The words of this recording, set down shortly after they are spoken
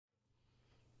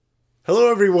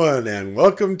Hello, everyone, and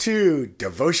welcome to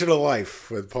Devotional Life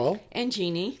with Paul. And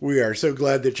Jeannie. We are so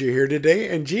glad that you're here today.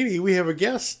 And Jeannie, we have a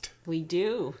guest. We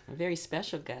do. A very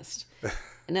special guest.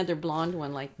 Another blonde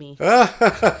one like me.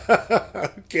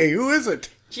 Okay, who is it?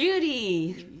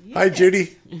 Judy. Hi,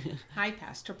 Judy. Hi,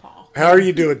 Pastor Paul. How are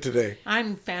you doing today?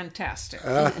 I'm fantastic.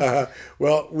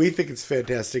 Well, we think it's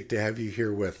fantastic to have you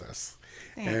here with us.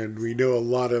 Thanks. And we know a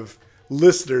lot of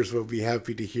listeners will be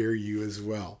happy to hear you as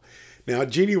well. Now,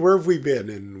 Jeannie, where have we been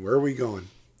and where are we going?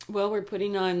 Well, we're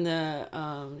putting on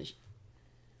the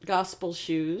gospel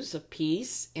shoes of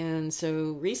peace. And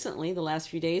so recently, the last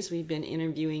few days, we've been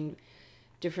interviewing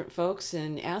different folks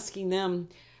and asking them,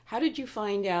 how did you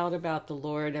find out about the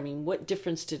Lord? I mean, what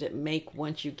difference did it make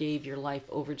once you gave your life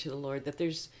over to the Lord? That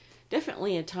there's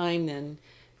definitely a time then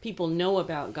people know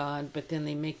about God, but then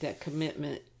they make that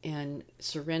commitment and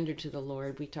surrender to the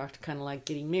Lord. We talked kind of like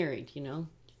getting married, you know?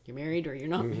 You're married or you're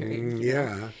not married. You know?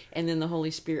 Yeah. And then the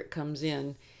Holy Spirit comes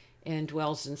in and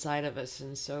dwells inside of us.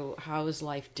 And so how is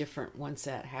life different once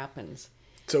that happens?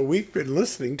 So we've been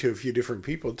listening to a few different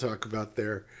people talk about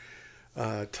their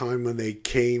time when they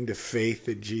came to faith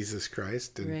in Jesus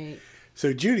Christ. And Right.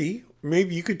 so, Judy,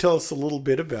 maybe you could tell us a little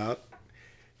bit about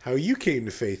how you came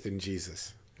to faith in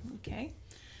Jesus. Okay.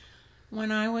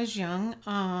 When I was young,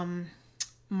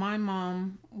 my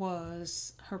mom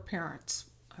was, her parents,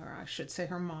 or I should say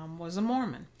her mom, was a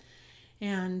Mormon.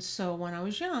 And so when I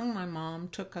was young, my mom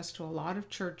took us to a lot of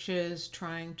churches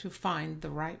trying to find the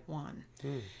right one.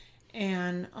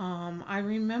 And I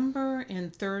remember in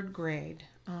third grade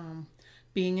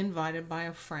being invited by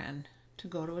a friend to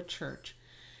go to a church.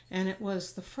 And it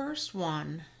was the first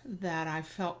one that I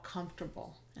felt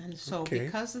comfortable. And so Okay.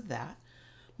 because of that,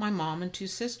 my mom and two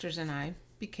sisters and I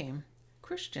became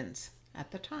Christians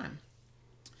at the time.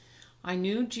 I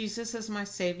knew Jesus as my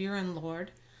Savior and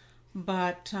Lord,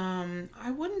 but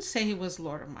I wouldn't say He was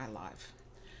Lord of my life.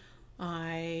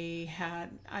 I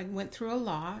went through a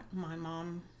lot. My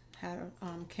mom had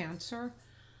cancer.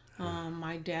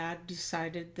 My dad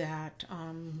decided that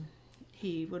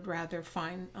he would rather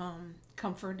find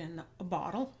comfort in a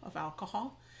bottle of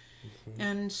alcohol.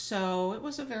 And so it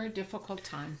was a very difficult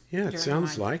time. Yeah, it during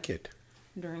sounds my- like it.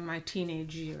 during my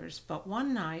teenage years. But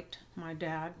one night, my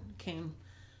dad came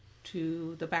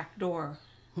to the back door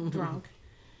drunk,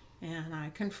 and I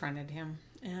confronted him.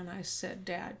 And I said,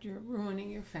 Dad, you're ruining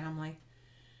your family.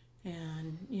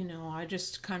 And, you know, I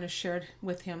just kind of shared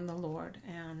with him the Lord.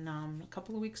 And a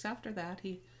couple of weeks after that,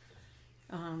 he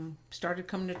started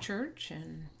coming to church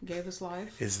and gave his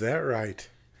life. Is that right?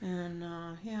 And,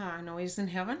 yeah, I know he's in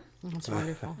heaven, That's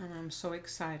wonderful. and I'm so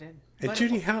excited. And But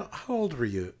Judy, how old were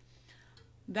you?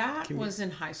 that was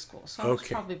in high school, so I was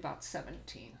Okay. probably about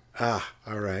 17. Ah,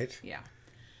 all right. Yeah.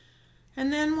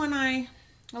 And then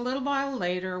a little while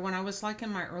later, when I was like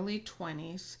in my early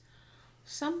 20s,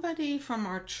 somebody from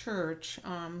our church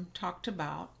talked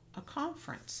about a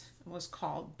conference. It was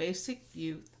called Basic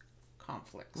Youth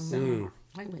Conflict Seminar.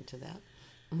 I went to that.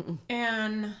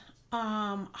 And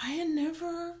I had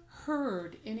never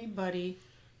heard anybody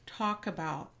talk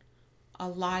about a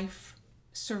life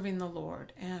serving the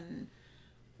Lord and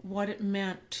what it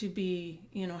meant to be,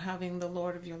 you know, having the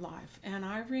Lord of your life. And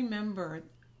I remember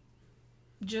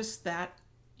just that,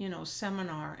 you know,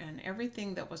 seminar and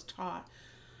everything that was taught.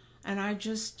 And I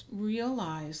just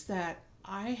realized that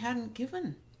I hadn't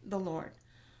given the Lord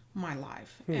my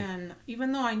life. And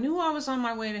even though I knew I was on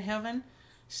my way to heaven,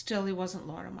 still He wasn't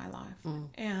Lord of my life.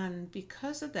 And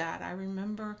because of that, I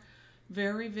remember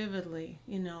very vividly,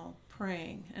 you know,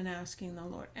 praying and asking the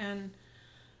Lord. And,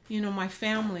 you know, my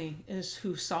family is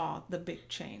who saw the big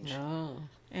change. Oh,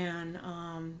 And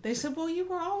they said, well, you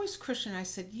were always Christian. I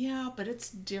said, yeah, but it's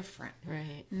different.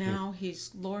 right. Now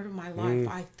He's Lord of my life.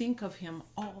 I think of Him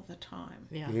all the time.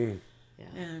 Yeah. Yeah.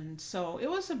 And so it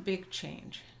was a big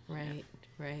change. Right,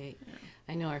 right.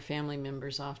 I know our family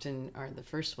members often are the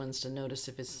first ones to notice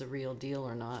if it's the real deal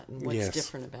or not and what's Yes.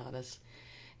 different about us.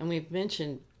 And we've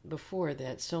mentioned before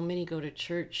that so many go to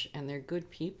church and they're good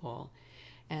people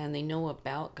and they know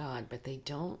about God, but they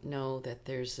don't know that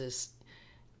there's this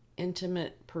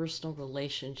intimate personal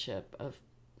relationship of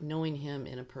knowing Him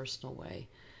in a personal way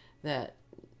that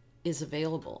is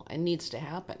available and needs to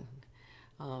happen.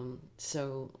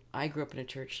 So I grew up in a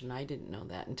church and I didn't know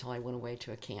that until I went away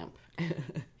to a camp.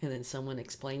 And then someone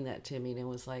explained that to me and it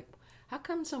was like, how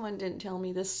come someone didn't tell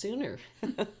me this sooner?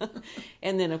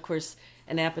 And then, of course,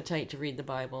 an appetite to read the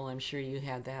Bible. I'm sure you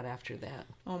had that after that.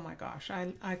 Oh my gosh,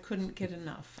 I couldn't get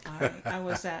enough. I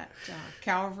was at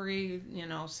Calvary, you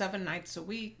know, 7 nights a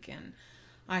week, and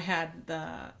I had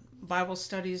the Bible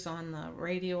studies on the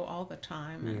radio all the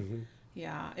time. And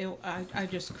I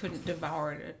just couldn't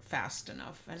devour it fast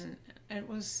enough, and it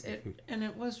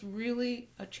was really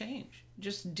a change,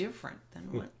 just different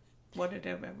than what it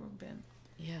had ever been.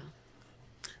 Yeah.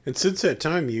 And since that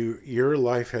time, your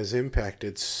life has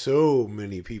impacted so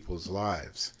many people's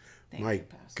lives. Thank My you,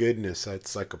 Pastor. goodness,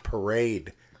 it's like a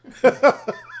parade,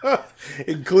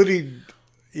 including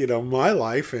my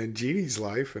life and Jeannie's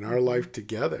life and our life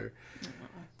together.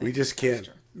 We Thank just you, can't.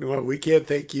 Pastor. Well, we can't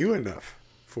thank you enough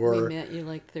We for. met you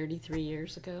like 33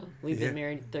 years ago. We've Yeah. been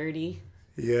married 30.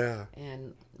 Yeah,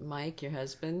 And Mike, your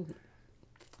husband,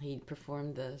 he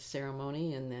performed the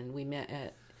ceremony, and then we met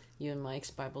at you and Mike's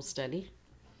Bible study.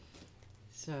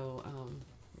 So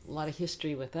a lot of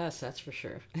history with us, that's for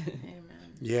sure.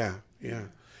 Amen. yeah, yeah.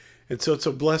 And so it's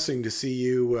a blessing to see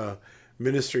you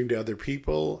ministering to other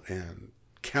people and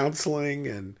counseling,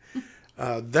 and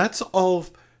that's all.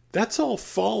 That's all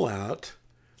fallout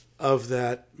of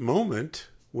that moment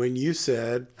when you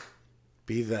said,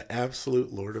 "Be the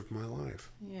absolute Lord of my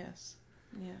life." Yes.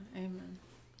 Yeah. Amen.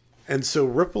 And so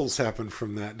ripples happen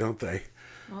from that, don't they?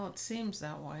 Well, it seems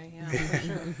that way. Yeah, for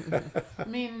sure. I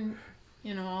mean,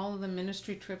 all of the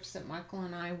ministry trips that Michael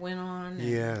and I went on. And,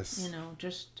 Yes.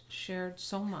 just shared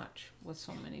so much with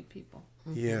so many people.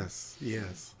 Yes,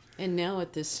 yes. And now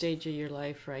at this stage of your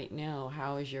life right now,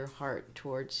 how is your heart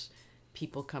towards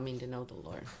people coming to know the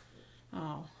Lord?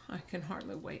 Oh, I can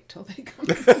hardly wait till they come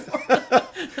to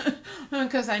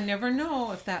because I never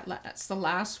know if that's the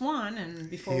last one, and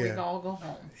before we Yeah. all go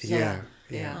home. So, Yeah,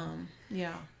 Yeah.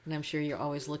 yeah. And I'm sure you're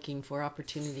always looking for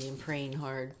opportunity and praying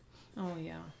hard. Oh,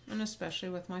 yeah. And especially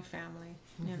with my family.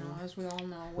 As we all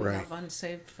know, we Right. have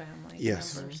unsaved family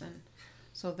Yes. members, and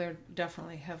so they're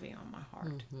definitely heavy on my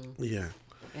heart. Yeah.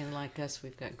 And like us,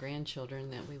 we've got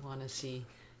grandchildren that we want to see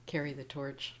carry the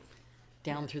torch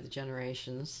down through the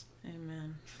generations.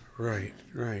 Amen. Right,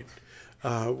 right.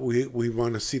 We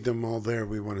want to see them all there.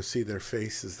 We want to see their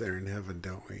faces there in heaven,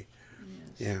 don't we?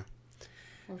 Yes. Yeah.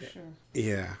 For sure.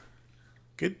 Yeah.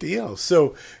 Good deal.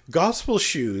 So, gospel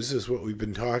shoes is what we've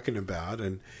been talking about,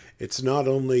 and it's not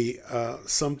only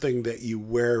something that you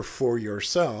wear for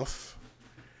yourself,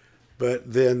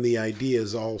 but then the idea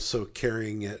is also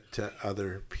carrying it to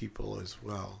other people as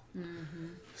well. Mm-hmm.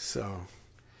 So,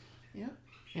 Yep.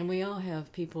 And we all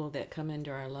have people that come into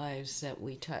our lives that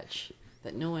we touch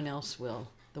that no one else will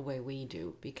the way we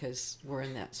do, because we're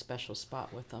in that special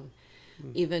spot with them.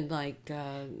 Even like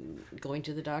going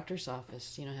to the doctor's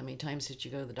office. How many times did you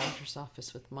go to the doctor's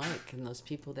office with Mike and those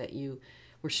people that you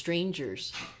were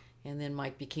strangers, and then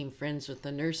Mike became friends with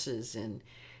the nurses, and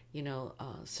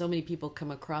so many people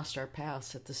come across our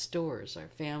paths at the stores, our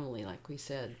family, like we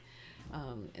said.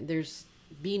 And there's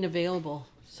being available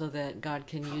so that God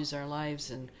can use our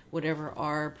lives, and whatever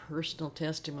our personal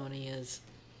testimony is,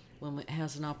 when it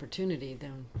has an opportunity,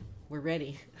 then we're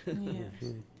ready.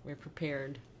 Yes. We're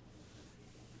prepared.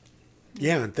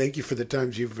 yeah, and thank you for the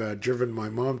times you've driven my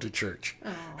mom to church.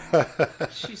 Oh,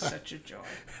 she's such a joy.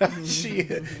 she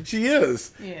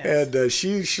is. Yes. And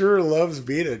she sure loves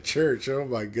being at church. Oh,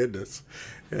 my goodness.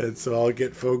 And so I'll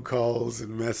get phone calls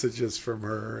and messages from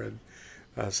her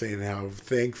and saying how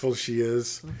thankful she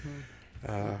is.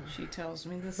 She tells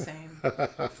me the same.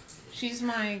 She's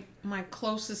my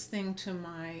closest thing to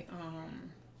my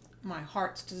my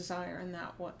heart's desire, and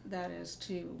that is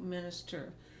to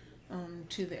minister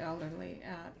to the elderly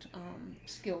at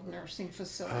skilled nursing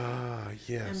facilities. Ah,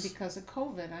 yes. And because of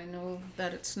COVID, I know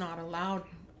that it's not allowed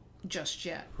just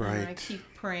yet. Right. And I keep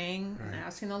praying and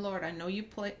asking the Lord. I know you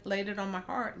laid it on my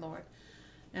heart, Lord.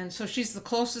 And so she's the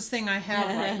closest thing I have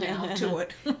right now to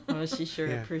it. Well, she sure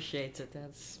Yeah. appreciates it.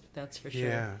 That's for sure.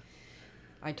 Yeah.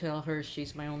 I tell her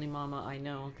she's my only mama I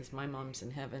know, because my mom's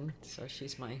in heaven. So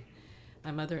she's my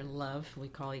mother-in-love. We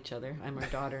call each other. I'm her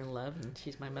daughter-in-love, and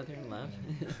she's my mother-in-love.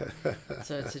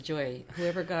 So it's a joy.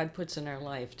 Whoever God puts in our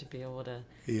life, to be able to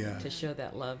Yeah. show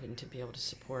that love and to be able to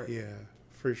support. Yeah,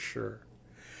 for sure.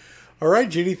 All right,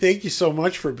 Judy, thank you so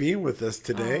much for being with us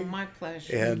today. Oh, my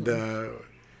pleasure. And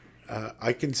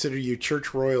I consider you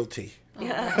church royalty.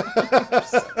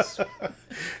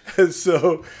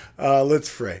 So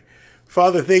let's pray.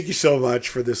 Father, thank you so much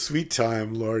for this sweet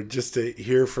time, Lord, just to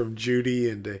hear from Judy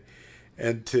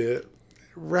and to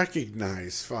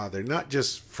recognize, Father, not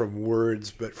just from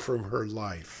words, but from her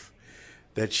life,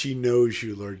 that she knows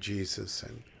you, Lord Jesus,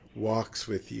 and walks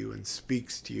with you and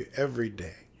speaks to you every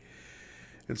day.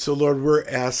 And so, Lord, we're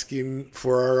asking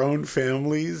for our own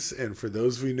families and for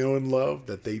those we know and love,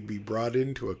 that they be brought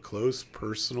into a close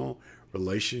personal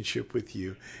relationship with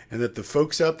you, and that the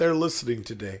folks out there listening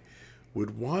today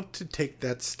would want to take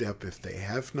that step, if they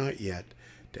have not yet,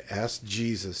 to ask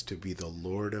Jesus to be the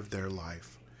Lord of their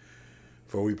life.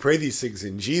 For we pray these things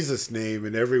in Jesus' name,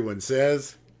 and everyone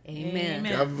says, Amen.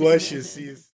 Amen. God bless you. See you.